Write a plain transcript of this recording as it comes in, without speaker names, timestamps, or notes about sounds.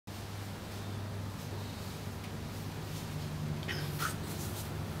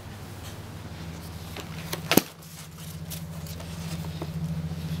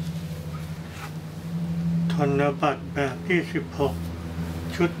นบัตรแบบที่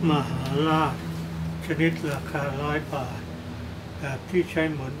16ชุดมหาราชชนิดราคา100 บาทแบบที่ใช้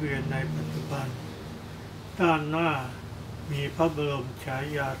หมุนเวียนในปัจจุบันด้านหน้ามีพระบรมฉา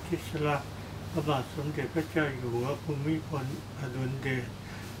ยาธิสลักษณ์พระบาทสมเด็จพระเจ้าอยู่หัวภูมิพลอดุลยเดช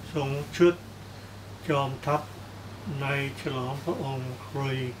ทรงชุดจอมทัพในฉลองพระองค์ครุ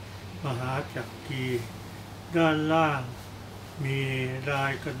ยมหาจักรีด้านล่างมีลา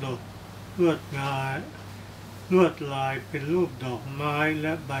ยกระหนกลวดลายเป็นรูปดอกไม้แล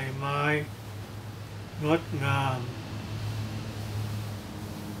ะใบไม้งดงาม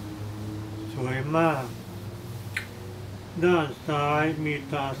สวยมากด้านซ้ายมี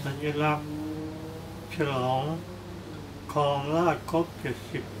ตราสัญลักษณ์ฉลองครองราชครบ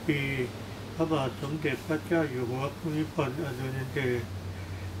70 ปีพระบาทสมเด็จพระเจ้าอยู่หัวภูมิพลอดุลยเดช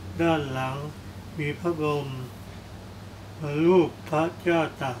ด้านหลังมีพระบรมรูปพระเจ้า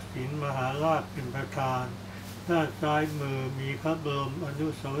ตากสินมหาราชเป็นประธานด้านซ้ายมือมีพระบรมอนุ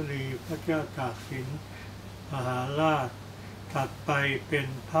สาวรีย์พระเจ้าตากสินมหาราชถัดไปเป็น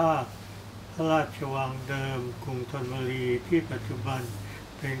ภาพพระราชวังเดิมกรุงธนบุรีที่ปัจจุบัน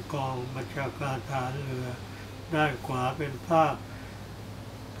เป็นกองบัญชาการทหารเรือด้านขวาเป็นภาพ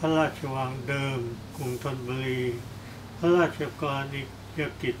พระราชวังเดิมกรุงธนบุรีพระราชกรณีย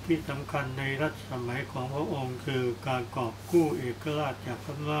กิจที่สำคัญในรัชสมัยของพระองค์คือการกอบกู้เอกราชจากพ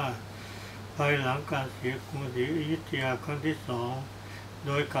ม่าภายหลังการเสียกรุงศรีอยุธยาครั้งที่2โ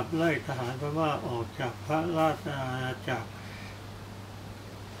ดยขับไล่ทหารพม่าออกจากพระราชอาณาจักร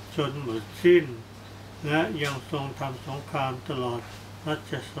จนหมดสิ้นและยังทรงทำสงครามตลอดรั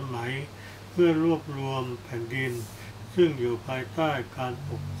ชสมัยเพื่อรวบรวมแผ่นดินซึ่งอยู่ภายใต้การ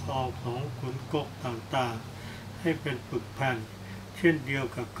ปกครองของขุนก๊กต่างๆให้เป็นปึกแผ่นเช่นเดียว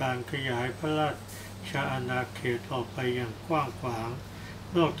กับการขยายพระราชอาณาเขตออกไปอย่างกว้างขวาง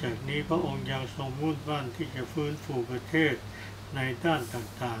นอกจากนี้พระองค์ยังทรงมุ่งมั่นที่จะฟื้นฟูประเทศในด้าน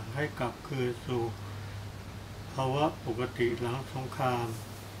ต่างๆให้กลับคืนสู่ภาวะปกติหลังสงคราม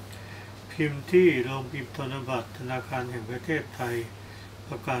พิมพ์ที่โรงพิมพ์ธนบัตรธนาคารแห่งประเทศไทยป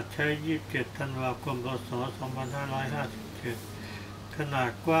ระกาศใช้27 ธันวาคม พ.ศ. 2557ขนาด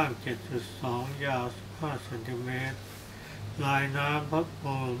กว้าง 7.2 ยาว 15 เซนติเมตรลายน้ำพระบร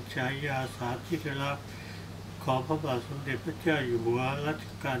มฉายาสาธิสลักษณ์ของพระบาทสมเด็จพระเจ้าอยู่หัวรัช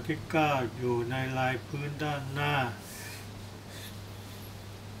กาลที่ 9 อยู่ในลายพื้นด้านหน้า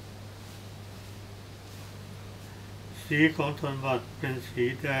สีของธนบัตรเป็นสี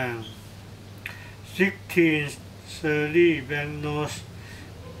แดง16 Shirley Banknotes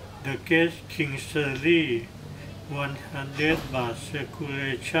The Gate King Shirley 100 baht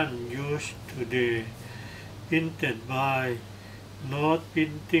circulation used today printed by Note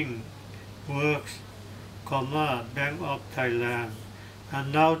Printing Works, Bank of Thailand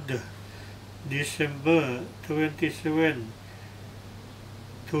announced December 27,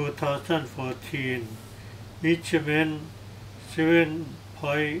 2014 measurement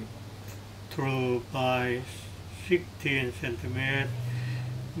 7.2 by 16 cm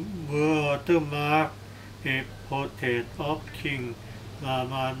watermark a portrait of King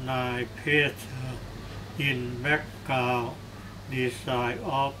Ramanai Peter in background design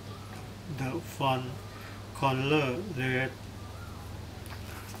of the font color red